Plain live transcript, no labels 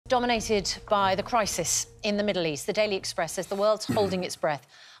dominated by the crisis in the Middle East. The Daily Express says the world's holding its breath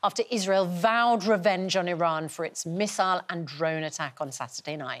after Israel vowed revenge on Iran for its missile and drone attack on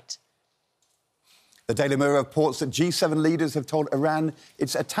Saturday night. The Daily Mirror reports that G7 leaders have told Iran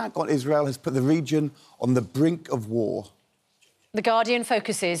its attack on Israel has put the region on the brink of war. The Guardian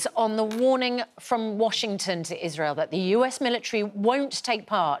focuses on the warning from Washington to Israel that the US military won't take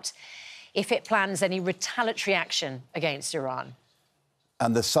part if it plans any retaliatory action against Iran.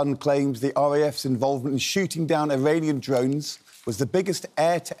 And The Sun claims the RAF's involvement in shooting down Iranian drones was the biggest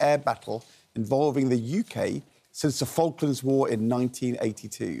air-to-air battle involving the UK since the Falklands War in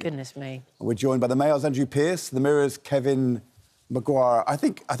 1982. Goodness me. And we're joined by the Mail's Andrew Pearce, the Mirror's Kevin Maguire. I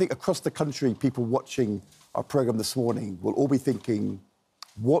think across the country, people watching our programme this morning will all be thinking,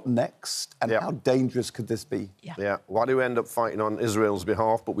 what next and how dangerous could this be? Yeah. Why do we end up fighting on Israel's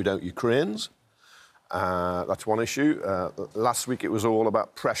behalf but we don't Ukraine's? That's one issue. Last week it was all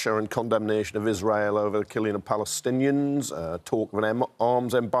about pressure and condemnation of Israel over the killing of Palestinians, talk of an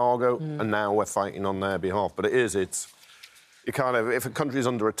arms embargo, and now we're fighting on their behalf. But if a country is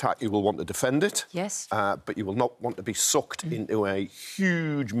under attack, you will want to defend it. Yes. But you will not want to be sucked into a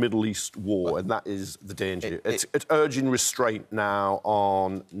huge Middle East war, and that is the danger. It's urging restraint now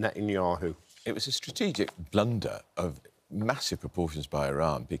on Netanyahu. It was a strategic blunder of massive proportions by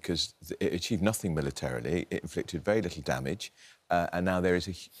Iran because it achieved nothing militarily, it inflicted very little damage, and now there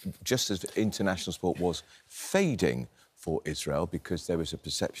is just as international support was fading for Israel because there was a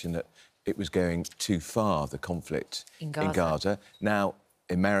perception that it was going too far, the conflict in Gaza. Now,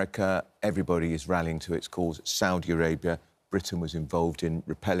 America, everybody is rallying to its cause. Saudi Arabia, Britain was involved in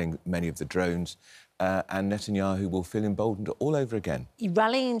repelling many of the drones, and Netanyahu will feel emboldened all over again.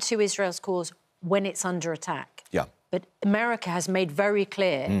 Rallying to Israel's cause when it's under attack. Yeah. But America has made very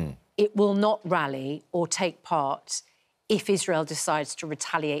clear it will not rally or take part if Israel decides to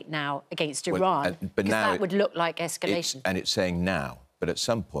retaliate now against Iran, but now that would look like escalation. And it's saying now. But at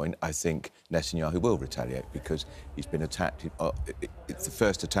some point, I think Netanyahu will retaliate because he's been attacked. It's the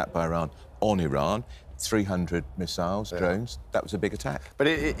first attack by Iran on Iran, 300 missiles, drones. That was a big attack. But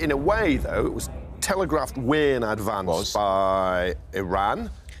in a way, though, it was telegraphed way in advance by Iran.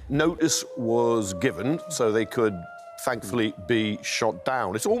 Notice was given so they could thankfully be shot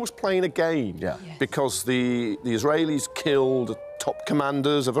down. It's almost playing a game because the Israelis killed top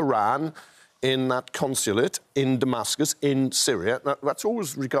commanders of Iran in that consulate in Damascus, in Syria. That's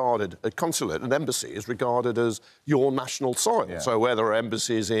always regarded, a consulate, an embassy, is regarded as your national soil. Yeah. So where there are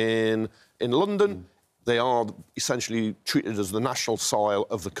embassies in London, they are essentially treated as the national soil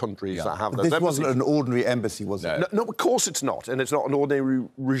of the countries that have those embassies. This wasn't an ordinary embassy, was it? No, of course it's not. And it's not an ordinary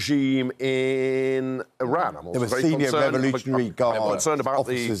regime in Iran. There were senior Revolutionary Guard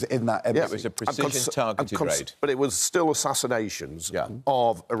officers in that embassy. Yeah, it was a precision-targeted raid. But it was still assassinations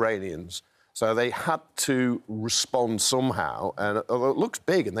of Iranians. So they had to respond somehow, and it looks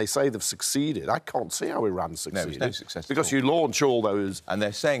big, and they say they've succeeded. I can't see how Iran succeeded. No, there's no success because you launch all those... And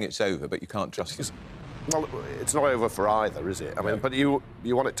they're saying it's over, but you can't trust them. Well, it's not over for either, is it? I mean, but you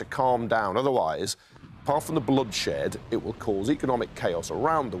want it to calm down. Otherwise, apart from the bloodshed, it will cause economic chaos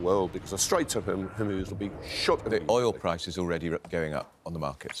around the world because the Straits of Hormuz will be shut. The oil price is already going up on the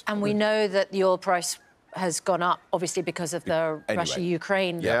markets. And we know that the oil price has gone up, obviously, because of the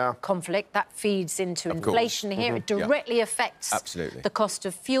Russia-Ukraine conflict. That feeds into inflation here. It directly affects the cost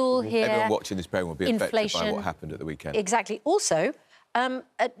of fuel here. Everyone watching this programme will be affected by what happened at the weekend. Exactly. Also, a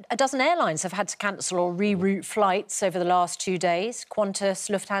dozen airlines have had to cancel or reroute flights over the last 2 days. Qantas,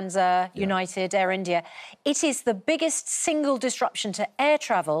 Lufthansa, United, Air India. It is the biggest single disruption to air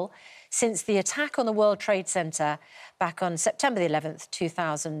travel since the attack on the World Trade Center back on September the 11th,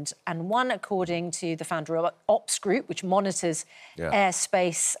 2001, according to the founder Ops Group, which monitors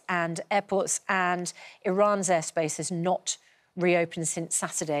airspace and airports, and Iran's airspace has not reopened since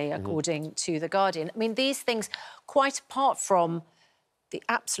Saturday, according to The Guardian. I mean, these things, quite apart from the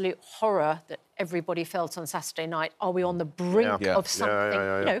absolute horror that everybody felt on Saturday night, are we on the brink of something?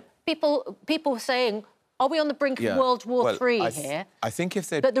 You know, people saying, are we on the brink of World War III here? I think if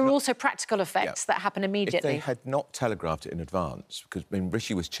they... But there are also practical effects that happen immediately. If they had not telegraphed it in advance, because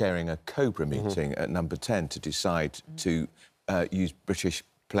Rishi was chairing a COBRA meeting at Number 10 to decide to use British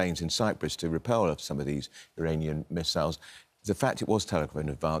planes in Cyprus to repel some of these Iranian missiles, the fact it was telegraphed in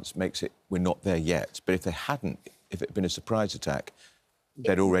advance makes it... We're not there yet. But if they hadn't, if it had been a surprise attack,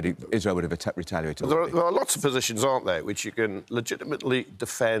 Israel would have retaliated. There are lots of positions, aren't there, which you can legitimately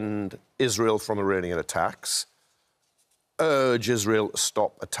defend Israel from Iranian attacks, urge Israel to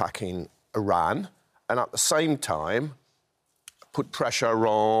stop attacking Iran, and at the same time put pressure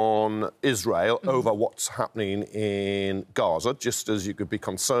on Israel over what's happening in Gaza, just as you could be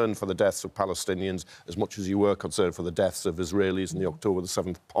concerned for the deaths of Palestinians as much as you were concerned for the deaths of Israelis in the October the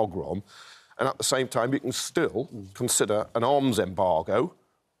 7th pogrom. And at the same time, you can still consider an arms embargo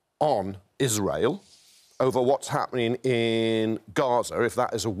on Israel over what's happening in Gaza, if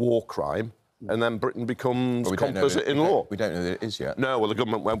that is a war crime, and then Britain becomes complicit in law. We don't know that it is yet. No, well, the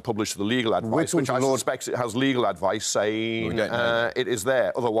government won't publish the legal advice, which I suspect it has legal advice saying it is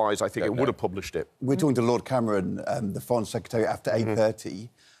there. Otherwise, I think it would have published it. We're talking to Lord Cameron, the Foreign Secretary, after 8:30.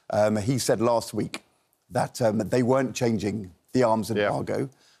 He said last week that they weren't changing the arms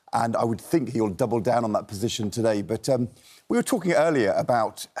embargo, and I would think he'll double down on that position today. But we were talking earlier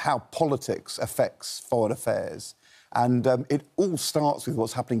about how politics affects foreign affairs, and it all starts with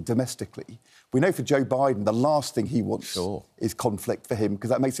what's happening domestically. We know for Joe Biden, the last thing he wants is conflict for him, because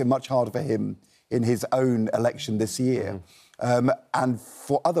that makes it much harder for him in his own election this year. And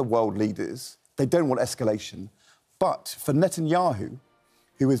for other world leaders, they don't want escalation. But for Netanyahu,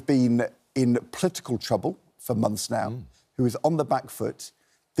 who has been in political trouble for months now, who is on the back foot,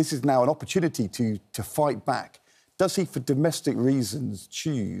 this is now an opportunity to fight back. Does he, for domestic reasons,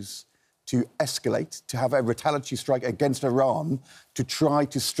 choose to escalate, to have a retaliatory strike against Iran, to try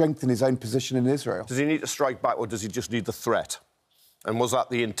to strengthen his own position in Israel? Does he need to strike back, or does he just need the threat? And was that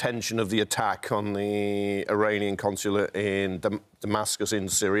the intention of the attack on the Iranian consulate in Damascus in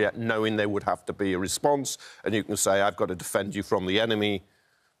Syria, knowing there would have to be a response? And you can say, I've got to defend you from the enemy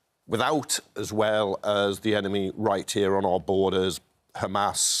without, as well as the enemy right here on our borders,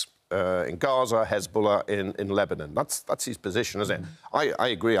 Hamas in Gaza, Hezbollah in Lebanon. That's his position, isn't it? I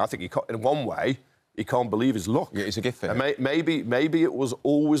agree. I think in one way, he can't believe his luck. Yeah, it's a gift for him. Maybe it was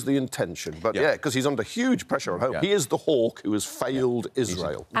always the intention. But yeah, because he's under huge pressure at home. He is the hawk who has failed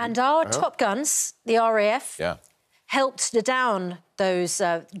Israel. And our Top Guns, the RAF, helped down those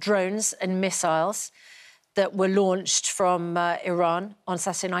drones and missiles that were launched from Iran on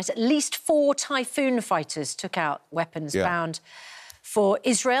Saturday night. At least 4 Typhoon fighters took out weapons bound for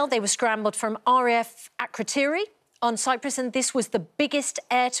Israel. They were scrambled from RAF Akrotiri on Cyprus, and this was the biggest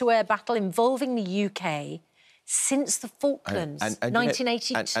air-to-air battle involving the UK since the Falklands,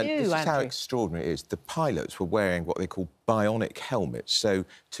 1982, and this is how extraordinary it is. The pilots were wearing what they call bionic helmets, so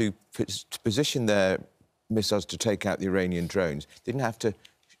to position their missiles to take out the Iranian drones, they didn't have to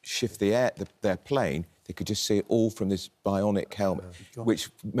shift their plane. They could just see it all from this bionic helmet, which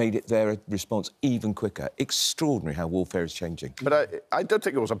made their response even quicker. Extraordinary how warfare is changing. But I don't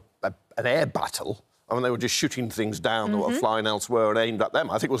think it was an air battle. I mean, they were just shooting things down that were flying elsewhere and aimed at them.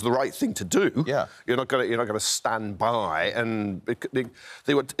 I think it was the right thing to do. Yeah, you're not going to stand by. And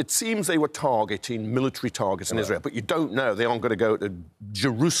it seems they were targeting military targets in Israel, but you don't know. They aren't going to go to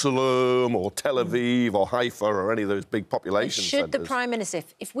Jerusalem or Tel Aviv or Haifa or any of those big population centres. Should the Prime Minister,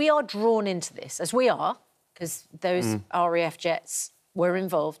 if we are drawn into this, as we are, because those RAF jets were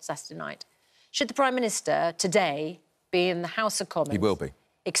involved Saturday night, should the Prime Minister today be in the House of Commons? He will be.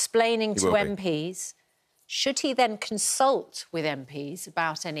 Explaining to MPs. Should he then consult with MPs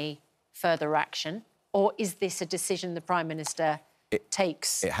about any further action, or is this a decision the Prime Minister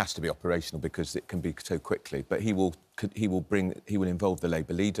takes? It has to be operational because it can be so quickly. But he will involve the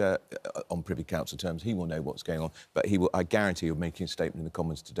Labour leader on Privy Council terms. He will know what's going on. But I guarantee he'll make a statement in the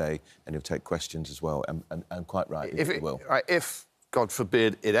Commons today, and he'll take questions as well. And quite right, he will. If God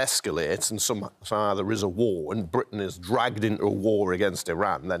forbid, it escalates and somehow there is a war and Britain is dragged into a war against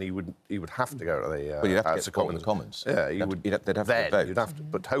Iran, then he would have to go to the House of Commons. Yeah, they'd have to vote. You'd have to,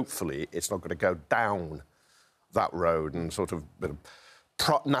 but hopefully it's not going to go down that road, and sort of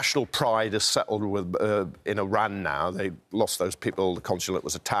national pride is settled with in Iran now. They lost those people. The consulate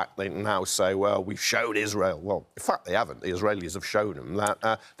was attacked. They now say, well, we've showed Israel. Well, in fact, they haven't. The Israelis have shown them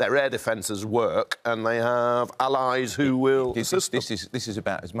that their air defences work and they have allies who will assist them. This is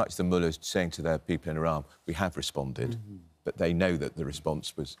about as much the mullahs saying to their people in Iran, we have responded, but they know that the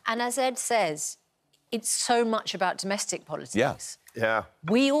response was... And as Ed says, it's so much about domestic politics. Yeah.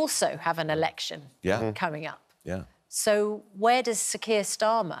 We also have an election coming up. Yeah. So where does Sir Keir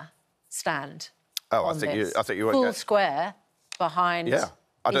Starmer stand? I think you won't full get square behind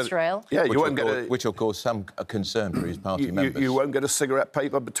Israel. Yeah, you won't get which will cause some concern for his party members. You won't get a cigarette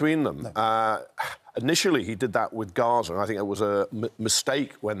paper between them. No. Initially, he did that with Gaza, and I think it was a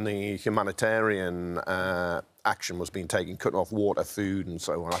mistake when the humanitarian action was being taken, cutting off water, food, and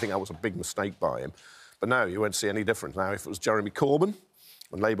so on. I think that was a big mistake by him. But no, you won't see any difference now. If it was Jeremy Corbyn,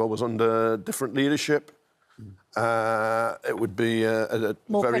 when Labour was under different leadership, it would be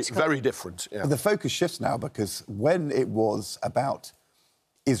very different. Yeah. The focus shifts now, because when it was about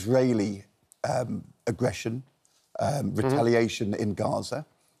Israeli aggression, retaliation in Gaza.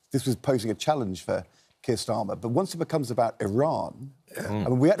 This was posing a challenge for Keir Starmer. But once it becomes about Iran, I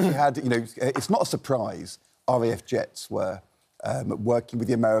mean, we actually had, it's not a surprise RAF jets were working with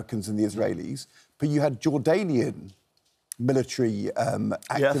the Americans and the Israelis, but you had Jordanian military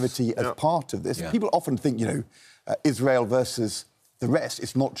activity as part of this. Yeah. People often think, Israel versus the rest.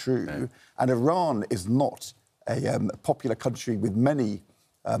 It's not true. No. And Iran is not a popular country with many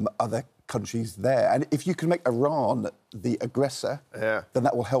other countries there. And if you can make Iran the aggressor, then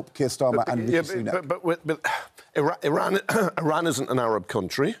that will help Keir Starmer and Rishi Sunak. But Iran isn't an Arab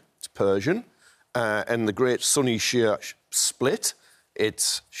country. It's Persian. And the great Sunni-Shia split,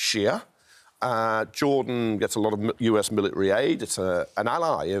 it's Shia. Jordan gets a lot of US military aid. It's an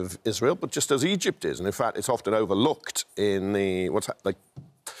ally of Israel, but just as Egypt is. And in fact, it's often overlooked in the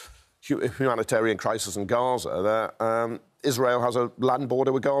humanitarian crisis in Gaza that Israel has a land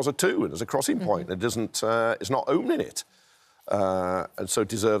border with Gaza too, and there's a crossing point. It isn't, it's not owning it. And so it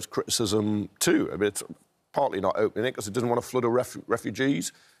deserves criticism too. I mean, it's partly not opening it because it doesn't want to flood of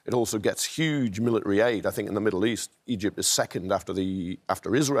refugees. It also gets huge military aid. I think in the Middle East, Egypt is second after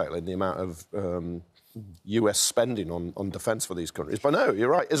Israel in the amount of US spending on defence for these countries. But no, you're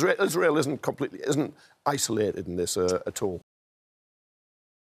right. Israel isn't isn't isolated in this at all.